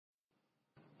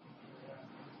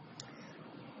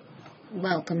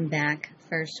Welcome back,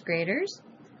 first graders.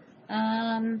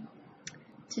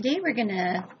 Today we're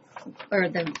gonna,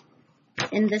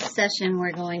 in this session,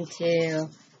 we're going to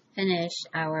finish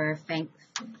our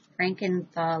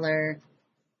Frankenthaler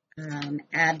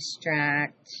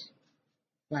abstract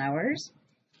flowers,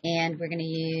 and we're gonna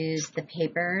use the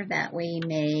paper that we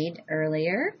made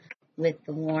earlier with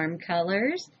the warm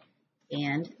colors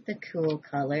and the cool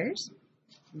colors.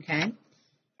 Okay.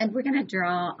 And we're going to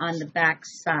draw on the back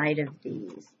side of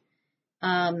these.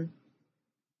 We're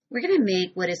going to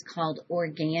make what is called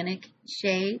organic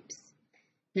shapes.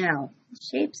 Now,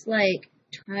 shapes like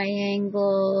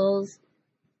triangles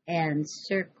and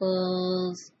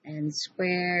circles and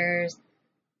squares,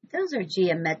 those are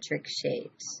geometric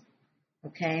shapes,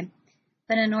 okay?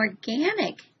 But an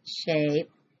organic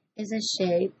shape is a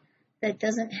shape that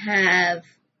doesn't have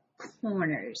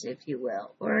corners, if you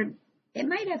will, or it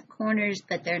might have corners,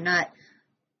 but they're not,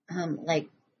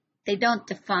 they don't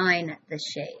define the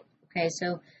shape, okay?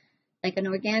 So, like an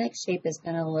organic shape is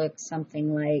going to look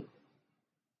something like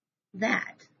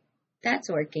that. That's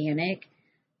organic.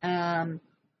 That's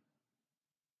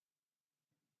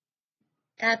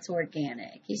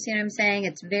organic. You see what I'm saying?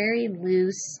 It's very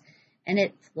loose and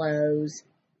it flows.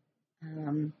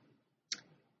 On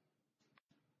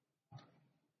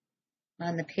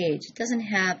the page. It doesn't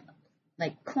have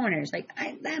like corners,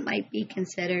 that might be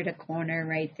considered a corner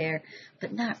right there,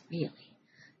 but not really.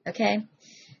 Okay.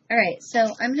 All right. So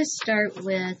I'm going to start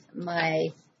with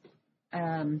my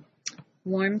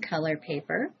warm color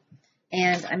paper,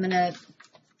 and I'm going to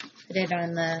put it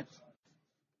on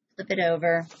flip it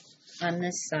over on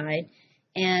this side,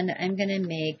 and I'm going to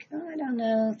make, I don't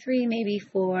know, 3, maybe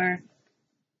 4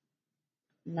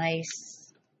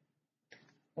 nice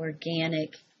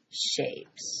organic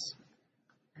shapes.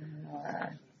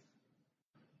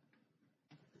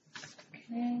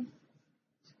 Okay,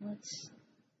 so let's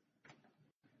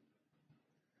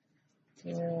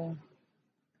do,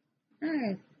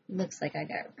 looks like I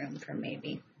got room for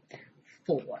maybe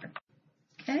 4,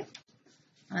 okay,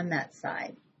 on that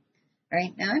side. All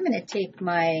right, now I'm going to take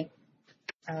my,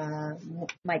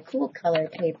 my cool color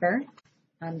paper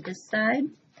on this side,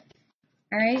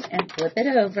 all right, and flip it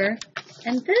over.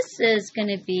 And this is going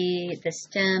to be the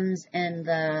stems and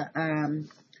the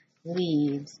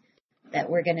leaves that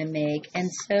we're going to make.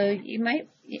 And so you might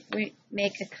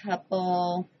make a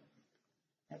couple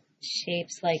of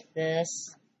shapes like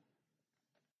this,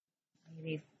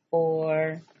 maybe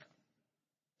 4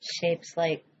 shapes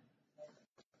like,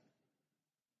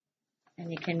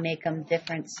 and you can make them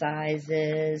different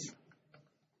sizes.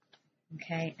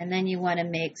 Okay, and then you want to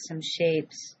make some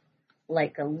shapes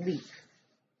like a leaf.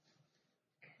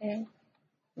 Okay,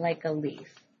 like a leaf.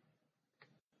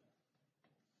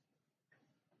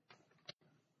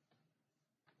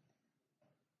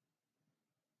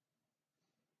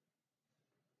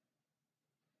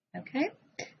 Okay,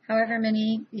 however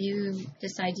many you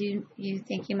decide you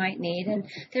think you might need, and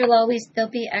there'll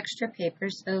be extra paper,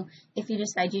 so if you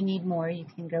decide you need more, you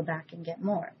can go back and get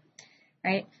more.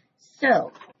 Right?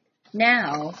 So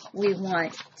now we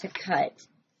want to cut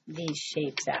these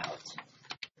shapes out.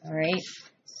 All right.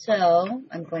 So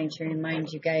I'm going to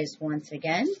remind you guys once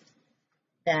again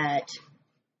that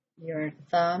your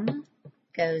thumb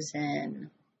goes in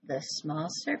the small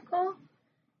circle,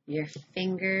 your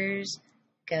fingers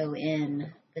go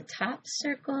in the top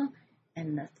circle,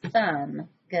 and the thumb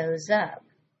goes up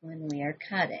when we are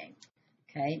cutting.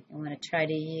 Okay, you want to try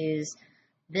to use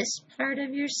this part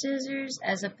of your scissors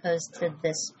as opposed to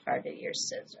this part of your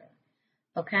scissor.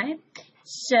 Okay,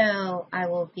 so I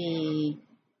will be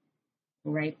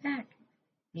right back.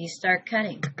 You start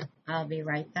cutting. I'll be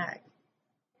right back.